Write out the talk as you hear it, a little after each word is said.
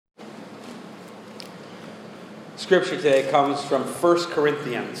Scripture today comes from 1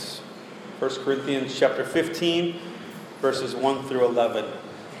 Corinthians. 1 Corinthians chapter 15, verses 1 through 11.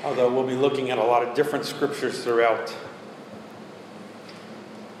 Although we'll be looking at a lot of different scriptures throughout.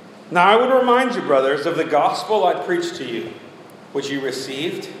 Now I would remind you, brothers, of the gospel I preached to you, which you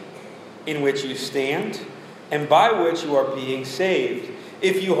received, in which you stand, and by which you are being saved,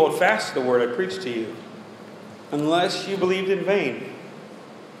 if you hold fast to the word I preached to you, unless you believed in vain.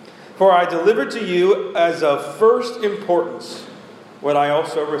 For I delivered to you as of first importance what I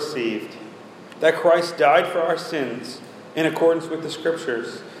also received, that Christ died for our sins in accordance with the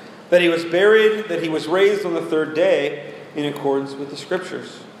Scriptures, that he was buried, that he was raised on the third day in accordance with the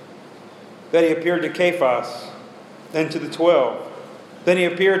Scriptures, that he appeared to Cephas, then to the 12. Then he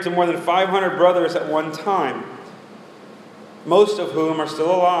appeared to more than 500 brothers at one time, most of whom are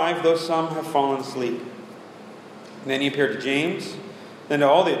still alive, though some have fallen asleep. And then he appeared to James, then to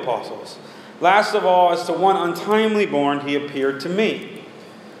all the apostles. Last of all, as to one untimely born, he appeared to me.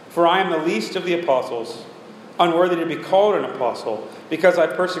 For I am the least of the apostles, unworthy to be called an apostle, because I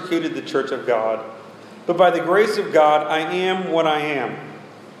persecuted the church of God. But by the grace of God, I am what I am.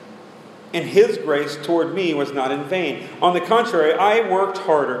 And his grace toward me was not in vain. On the contrary, I worked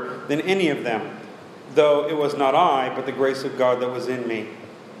harder than any of them, though it was not I, but the grace of God that was in me.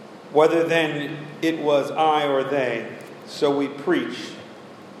 Whether then it was I or they, so we preach,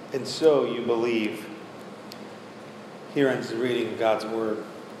 and so you believe. Here ends the reading of God's Word.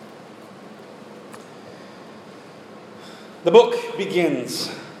 The book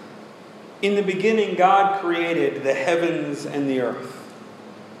begins. In the beginning, God created the heavens and the earth.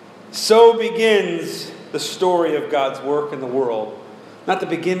 So begins the story of God's work in the world. Not the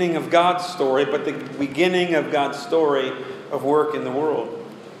beginning of God's story, but the beginning of God's story of work in the world.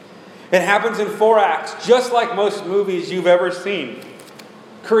 It happens in 4 acts, just like most movies you've ever seen.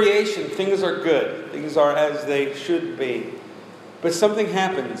 Creation, things are good. Things are as they should be. But something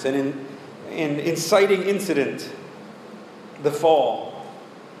happens, an inciting incident, the fall.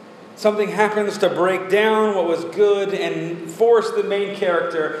 Something happens to break down what was good and force the main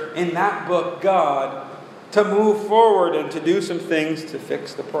character in that book, God, to move forward and to do some things to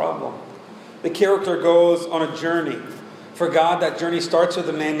fix the problem. The character goes on a journey. For God, that journey starts with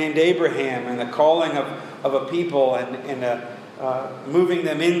a man named Abraham and the calling of a people and moving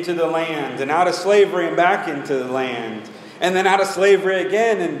them into the land and out of slavery and back into the land. And then out of slavery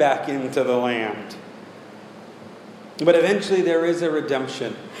again and back into the land. But eventually there is a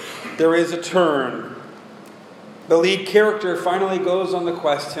redemption. There is a turn. The lead character finally goes on the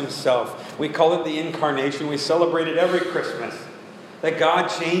quest himself. We call it the incarnation. We celebrate it every Christmas. That God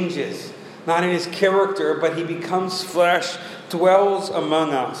changes. Not in his character, but he becomes flesh, dwells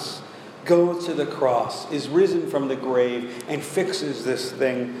among us, goes to the cross, is risen from the grave, and fixes this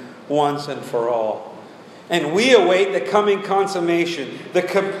thing once and for all. And we await the coming consummation, the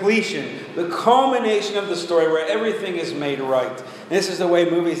completion, the culmination of the story where everything is made right. And this is the way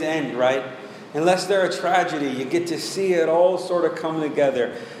movies end, right? Unless they're a tragedy, you get to see it all sort of come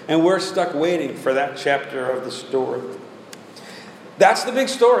together. And we're stuck waiting for that chapter of the story. That's the big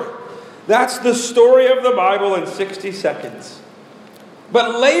story. That's the story of the Bible in 60 seconds.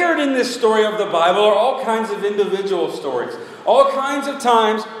 But layered in this story of the Bible are all kinds of individual stories. All kinds of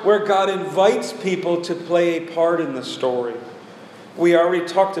times where God invites people to play a part in the story. We already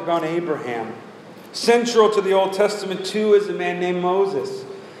talked about Abraham. Central to the Old Testament too is a man named Moses.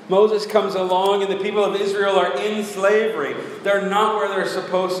 Moses comes along and the people of Israel are in slavery. They're not where they're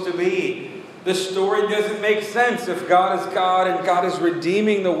supposed to be. The story doesn't make sense if God is God and God is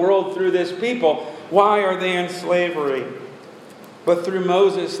redeeming the world through this people. Why are they in slavery? But through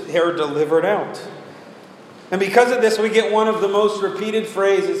Moses, they're delivered out. And because of this, we get one of the most repeated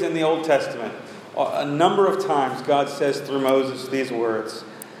phrases in the Old Testament. A number of times God says through Moses these words,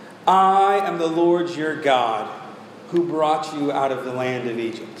 I am the Lord your God who brought you out of the land of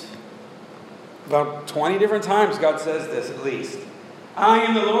Egypt. About 20 different times God says this at least. I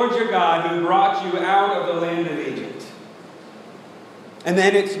am the Lord your God who brought you out of the land of Egypt. And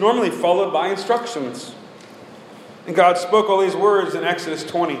then it's normally followed by instructions. And God spoke all these words in Exodus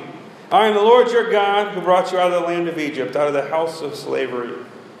 20. I am the Lord your God who brought you out of the land of Egypt, out of the house of slavery.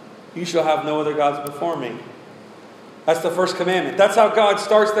 You shall have no other gods before me. That's the first commandment. That's how God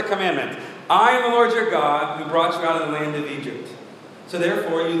starts the commandment. I am the Lord your God who brought you out of the land of Egypt. So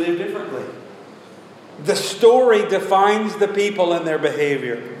therefore you live differently. The story defines the people and their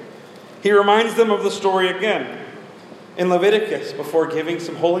behavior. He reminds them of the story again in Leviticus before giving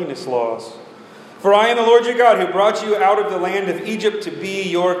some holiness laws. For I am the Lord your God who brought you out of the land of Egypt to be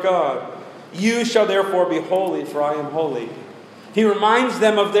your God. You shall therefore be holy, for I am holy. He reminds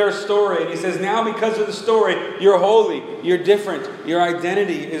them of their story. And he says, now because of the story, you're holy, you're different, your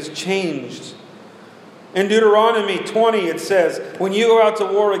identity is changed. In Deuteronomy 20 it says, when you go out to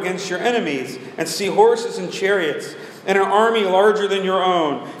war against your enemies and see horses and chariots and an army larger than your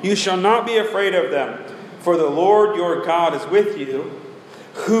own, you shall not be afraid of them. For the Lord your God is with you,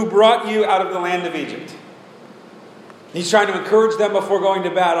 who brought you out of the land of Egypt. He's trying to encourage them before going to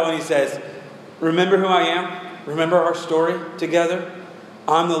battle, and he says, remember who I am? Remember our story together?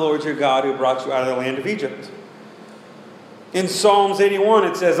 I'm the Lord your God who brought you out of the land of Egypt. In Psalms 81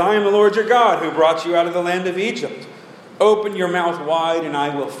 it says, I am the Lord your God who brought you out of the land of Egypt. Open your mouth wide and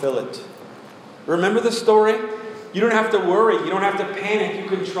I will fill it. Remember the story? You don't have to worry. You don't have to panic. You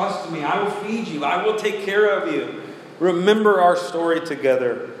can trust me. I will feed you. I will take care of you. Remember our story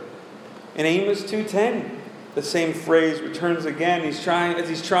together. In Amos 2:10, the same phrase returns again. He's trying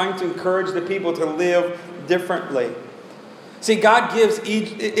to encourage the people to live differently. See, God gives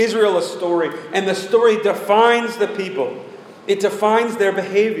Israel a story, and the story defines the people. It defines their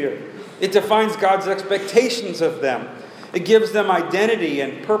behavior. It defines God's expectations of them. It gives them identity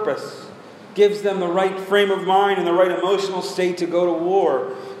and purpose. Gives them the right frame of mind and the right emotional state to go to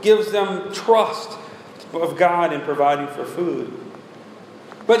war. Gives them trust of God in providing for food.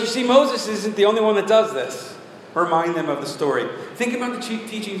 But you see, Moses isn't the only one that does this. Remind them of the story. Think about the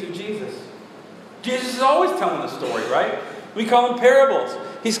teachings of Jesus. Jesus is always telling a story, right? We call them parables.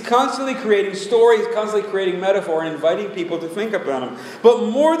 He's constantly creating stories, constantly creating metaphor, and inviting people to think about them. But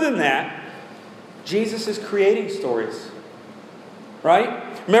more than that, Jesus is creating stories. Right?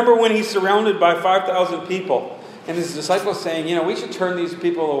 Remember when he's surrounded by 5,000 people, and his disciples saying, we should turn these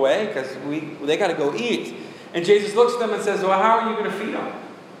people away because they got to go eat. And Jesus looks at them and says, well, how are you going to feed them?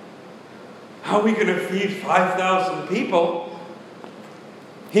 How are we going to feed 5,000 people?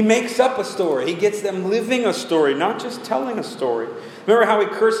 He makes up a story. He gets them living a story, not just telling a story. Remember how he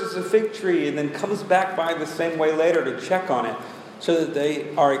curses a fig tree and then comes back by the same way later to check on it so that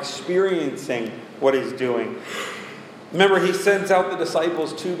they are experiencing what he's doing. Remember, he sends out the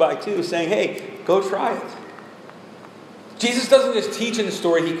disciples 2 by 2 saying, hey, go try it. Jesus doesn't just teach in the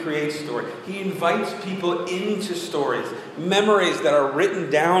story, he creates story. He invites people into stories, memories that are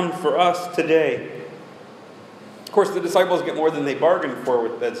written down for us today. Of course, the disciples get more than they bargained for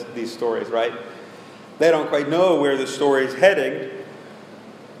with these stories, right? They don't quite know where the story is heading,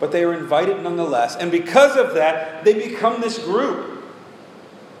 but they are invited nonetheless. And because of that, they become this group.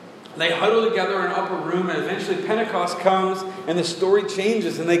 They huddle together in an upper room, and eventually Pentecost comes, and the story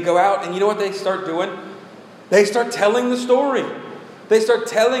changes, and they go out, and you know what they start doing? They start telling the story. They start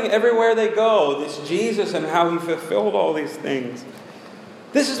telling everywhere they go this Jesus and how he fulfilled all these things.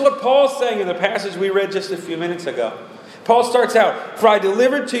 This is what Paul's saying in the passage we read just a few minutes ago. Paul starts out, for I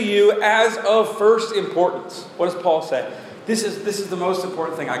delivered to you as of first importance. What does Paul say? This is the most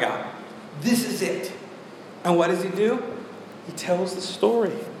important thing I got. This is it. And what does he do? He tells the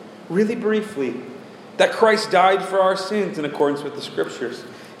story, really briefly, that Christ died for our sins in accordance with the Scriptures.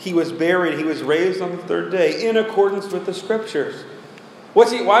 He was buried. He was raised on the third day in accordance with the Scriptures.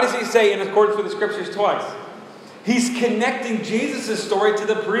 Why does he say in accordance with the Scriptures twice? He's connecting Jesus' story to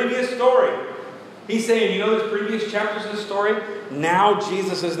the previous story. He's saying, those previous chapters of the story? Now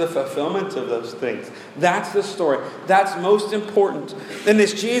Jesus is the fulfillment of those things. That's the story. That's most important. And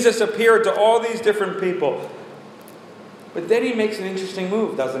this Jesus appeared to all these different people. But then he makes an interesting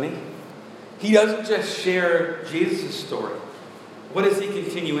move, doesn't he? He doesn't just share Jesus' story. What does he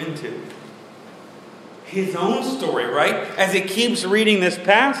continue into? His own story, right? As he keeps reading this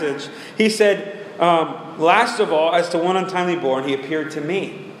passage, he said, last of all, as to one untimely born, he appeared to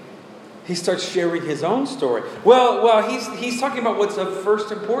me. He starts sharing his own story. Well, he's talking about what's of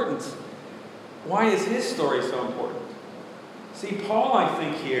first importance. Why is his story so important? See, Paul, I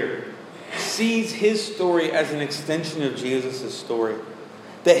think here, sees his story as an extension of Jesus' story.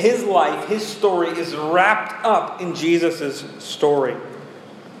 That his life, his story, is wrapped up in Jesus' story.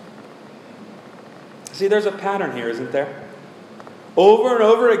 See, there's a pattern here, isn't there? Over and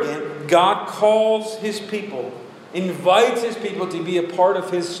over again, God calls his people, invites his people to be a part of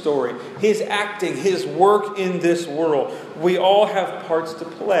his story, his acting, his work in this world. We all have parts to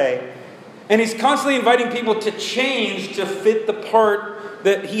play. And he's constantly inviting people to change to fit the part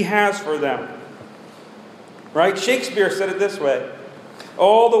that he has for them. Right? Shakespeare said it this way.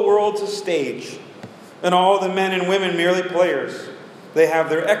 All the world's a stage, and all the men and women merely players. They have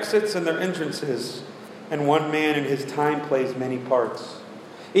their exits and their entrances, and one man in his time plays many parts.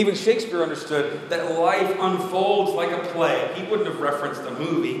 Even Shakespeare understood that life unfolds like a play. He wouldn't have referenced a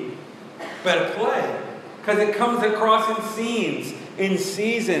movie, but a play. Because it comes across in scenes, in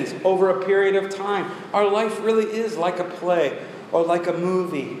seasons, over a period of time. Our life really is like a play. or like a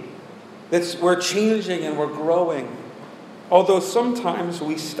movie. We're changing and we're growing. Although sometimes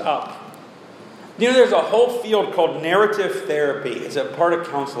we stop. There's a whole field called narrative therapy. It's a part of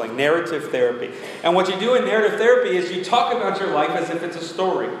counseling, narrative therapy. And what you do in narrative therapy is you talk about your life as if it's a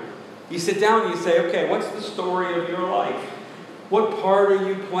story. You sit down and you say, okay, what's the story of your life? What part are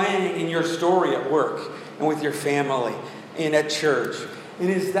you playing in your story at work and with your family and at church? And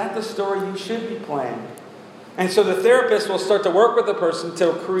is that the story you should be playing? And so the therapist will start to work with the person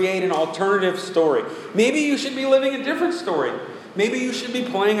to create an alternative story. Maybe you should be living a different story. Maybe you should be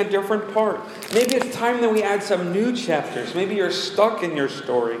playing a different part. Maybe it's time that we add some new chapters. Maybe you're stuck in your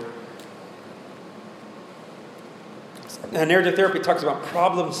story. Narrative therapy talks about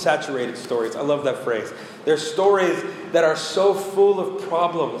problem-saturated stories. I love that phrase. There's stories that are so full of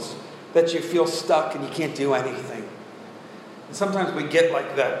problems that you feel stuck and you can't do anything. And sometimes we get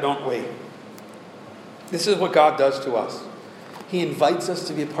like that, don't we? This is what God does to us. He invites us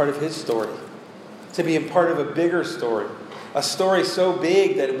to be a part of His story, to be a part of a bigger story. A story so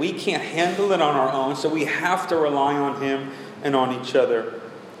big that we can't handle it on our own, so we have to rely on Him and on each other.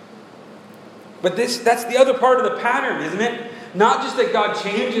 But that's the other part of the pattern, isn't it? Not just that God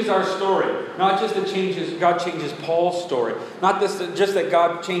changes our story. Not just that God changes Paul's story. Not just that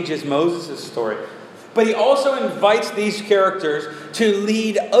God changes Moses' story. But He also invites these characters to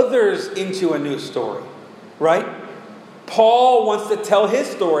lead others into a new story. Right? Paul wants to tell his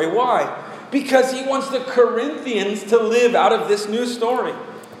story. Why? Because he wants the Corinthians to live out of this new story.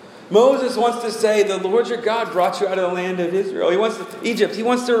 Moses wants to say, the Lord your God brought you out of the land of Israel. Egypt. He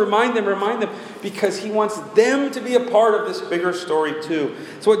wants to remind them, because he wants them to be a part of this bigger story too.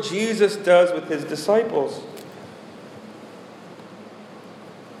 It's what Jesus does with His disciples.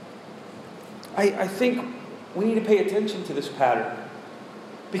 I think we need to pay attention to this pattern,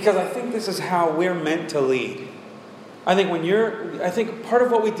 because I think this is how we're meant to lead. I think part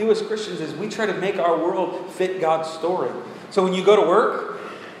of what we do as Christians is we try to make our world fit God's story. So when you go to work,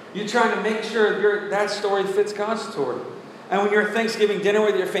 you're trying to make sure that story fits God's story. And when you're at Thanksgiving dinner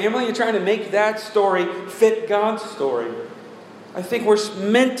with your family, you're trying to make that story fit God's story. I think we're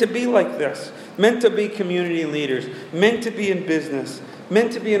meant to be like this. Meant to be community leaders. Meant to be in business.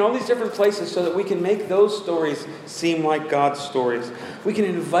 Meant to be in all these different places so that we can make those stories seem like God's stories. We can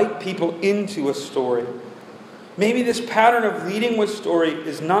invite people into a story. Maybe this pattern of leading with story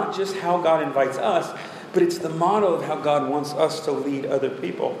is not just how God invites us, but it's the model of how God wants us to lead other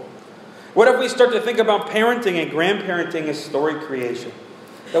people. What if we start to think about parenting and grandparenting as story creation?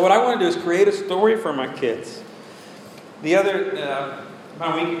 That what I want to do is create a story for my kids. About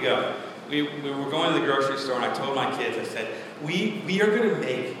a week ago, we were going to the grocery store and I told my kids, I said, we are going to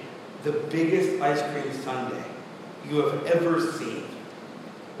make the biggest ice cream sundae you have ever seen.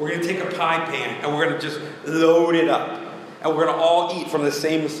 We're going to take a pie pan and we're going to just load it up. And we're going to all eat from the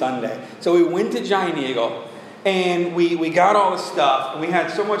same sundae. So we went to Giant Eagle and we got all the stuff. And we had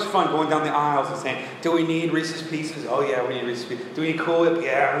so much fun going down the aisles and saying, do we need Reese's Pieces? Oh yeah, we need Reese's Pieces. Do we need Cool Whip?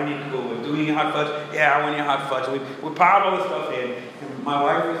 Yeah, we need Cool Whip. Do we need Hot Fudge? Yeah, we need Hot Fudge. We piled all the stuff in. And my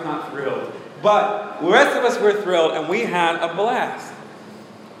wife was not thrilled. But the rest of us were thrilled and we had a blast.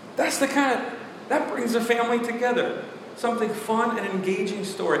 That brings a family together. Something fun and engaging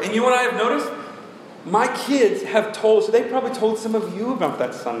story. And you know what I have noticed? My kids have so they probably told some of you about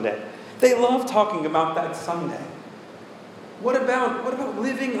that sundae. They love talking about that sundae. What about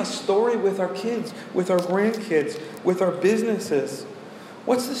living a story with our kids, with our grandkids, with our businesses?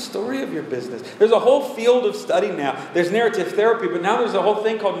 What's the story of your business? There's a whole field of study now. There's narrative therapy, but now there's a whole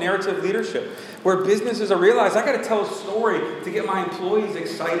thing called narrative leadership, where businesses are realized, I got to tell a story to get my employees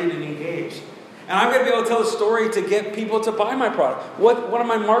excited and engaged. And I'm going to be able to tell a story to get people to buy my product. What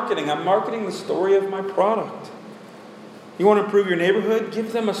am I marketing? I'm marketing the story of my product. You want to improve your neighborhood?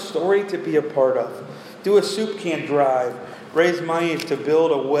 Give them a story to be a part of. Do a soup can drive. Raise money to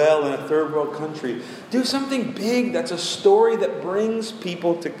build a well in a third world country. Do something big that's a story that brings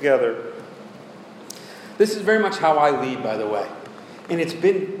people together. This is very much how I lead, by the way. And it's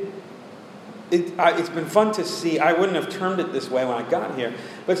been fun to see. I wouldn't have termed it this way when I got here,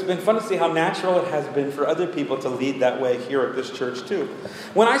 but it's been fun to see how natural it has been for other people to lead that way here at this church too.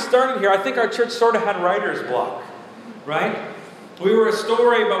 When I started here, I think our church sort of had writer's block, right? We were a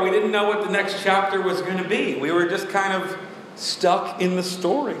story, but we didn't know what the next chapter was going to be. We were just kind of stuck in the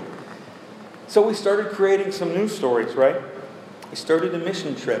story. So we started creating some new stories, right? We started a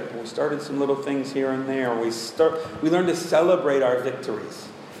mission trip. We started some little things here and there. We learned to celebrate our victories,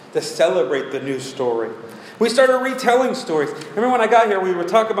 to celebrate the new story. We started retelling stories. Remember when I got here, we would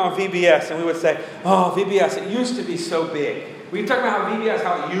talk about VBS, and we would say, oh, VBS, it used to be so big. We'd talk about how VBS,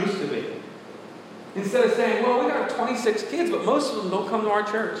 how it used to be. Instead of saying, well, we got 26 kids, but most of them don't come to our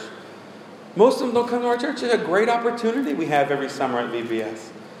church. Most of them don't come to our church. It's a great opportunity we have every summer at VBS.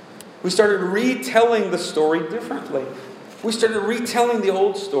 We started retelling the story differently. We started retelling the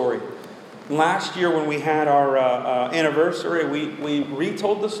old story. Last year when we had our anniversary, we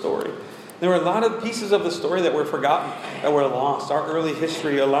retold the story. There were a lot of pieces of the story that were forgotten, that were lost. Our early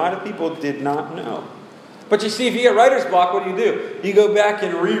history, a lot of people did not know. But you see, if you get writer's block, what do? You go back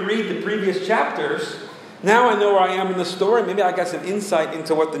and reread the previous chapters. Now I know where I am in the story. Maybe I got some insight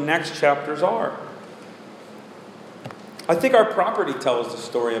into what the next chapters are. I think our property tells the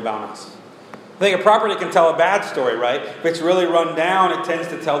story about us. I think a property can tell a bad story, right? If it's really run down, it tends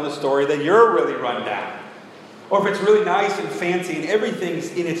to tell the story that you're really run down. Or if it's really nice and fancy and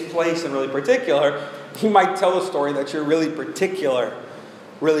everything's in its place and really particular, you might tell a story that you're really particular,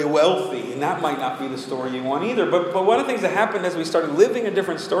 really wealthy, and that might not be the story you want either. But one of the things that happened as we started living a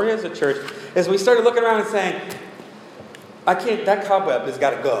different story as a church is we started looking around and saying, that cobweb has got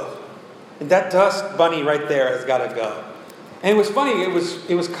to go. And that dust bunny right there has got to go. And it was funny,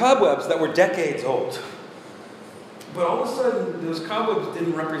 it was cobwebs that were decades old. But all of a sudden, those cobwebs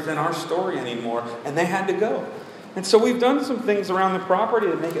didn't represent our story anymore, and they had to go. And so we've done some things around the property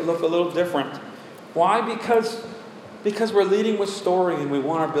to make it look a little different. Why? Because we're leading with story, and we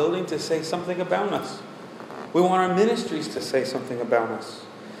want our building to say something about us. We want our ministries to say something about us.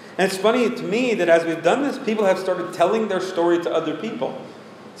 And it's funny to me that as we've done this, people have started telling their story to other people.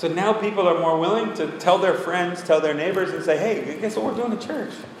 So now people are more willing to tell their friends, tell their neighbors, and say, hey, guess what we're doing at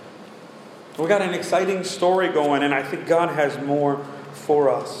church? We got an exciting story going, and I think God has more for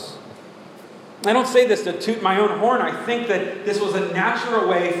us. I don't say this to toot my own horn. I think that this was a natural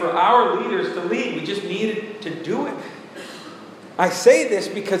way for our leaders to lead. We just needed to do it. I say this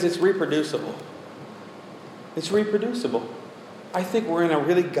because it's reproducible. It's reproducible. I think we're in a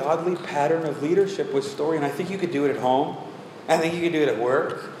really godly pattern of leadership with story, and I think you could do it at home. I think you can do it at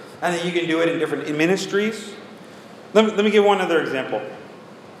work. I think you can do it in different ministries. Let me give one other example.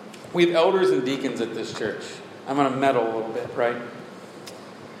 We have elders and deacons at this church. I'm going to meddle a little bit, right?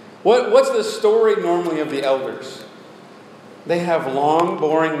 What's the story normally of the elders? They have long,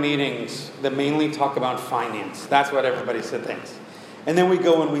 boring meetings that mainly talk about finance. That's what everybody thinks. And then we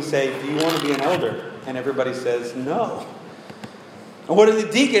go and we say, do you want to be an elder? And everybody says, no. And what are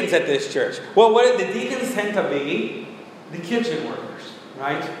the deacons at this church? Well, what the deacons tend to be the kitchen workers,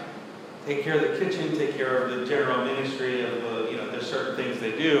 right? Take care of the kitchen, take care of the general ministry of there's certain things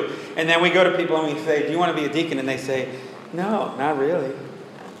they do. And then we go to people and we say, do you want to be a deacon? And they say, no, not really.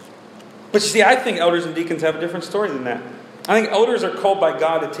 But you see, I think elders and deacons have a different story than that. I think elders are called by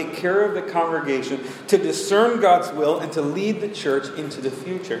God to take care of the congregation, to discern God's will, and to lead the church into the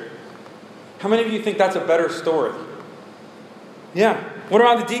future. How many of you think that's a better story? Yeah. What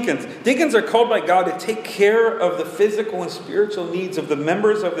about the deacons? Deacons are called by God to take care of the physical and spiritual needs of the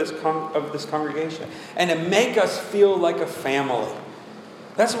members of this congregation and to make us feel like a family.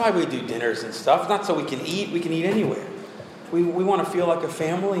 That's why we do dinners and stuff. Not so we can eat. We can eat anywhere. We want to feel like a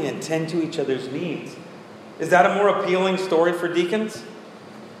family and tend to each other's needs. Is that a more appealing story for deacons?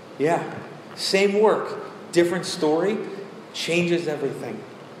 Yeah. Same work, different story, changes everything.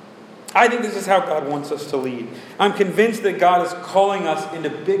 I think this is how God wants us to lead. I'm convinced that God is calling us into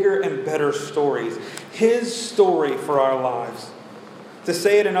bigger and better stories. His story for our lives. To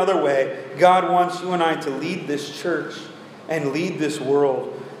say it another way, God wants you and I to lead this church and lead this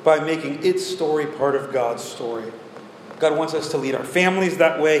world by making its story part of God's story. God wants us to lead our families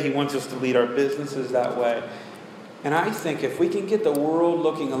that way. He wants us to lead our businesses that way. And I think if we can get the world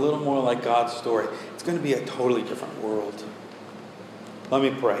looking a little more like God's story, it's going to be a totally different world. Let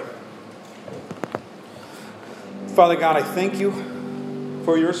me pray. Father God, I thank you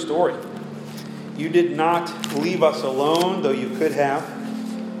for your story. You did not leave us alone, though you could have.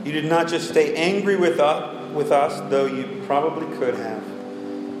 You did not just stay angry with us, though you probably could have.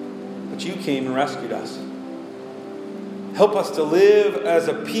 But you came and rescued us. Help us to live as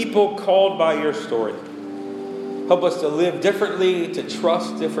a people called by your story. Help us to live differently, to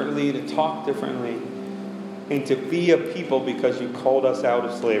trust differently, to talk differently, and to be a people because you called us out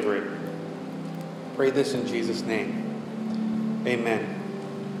of slavery. Pray this in Jesus' name. Amen.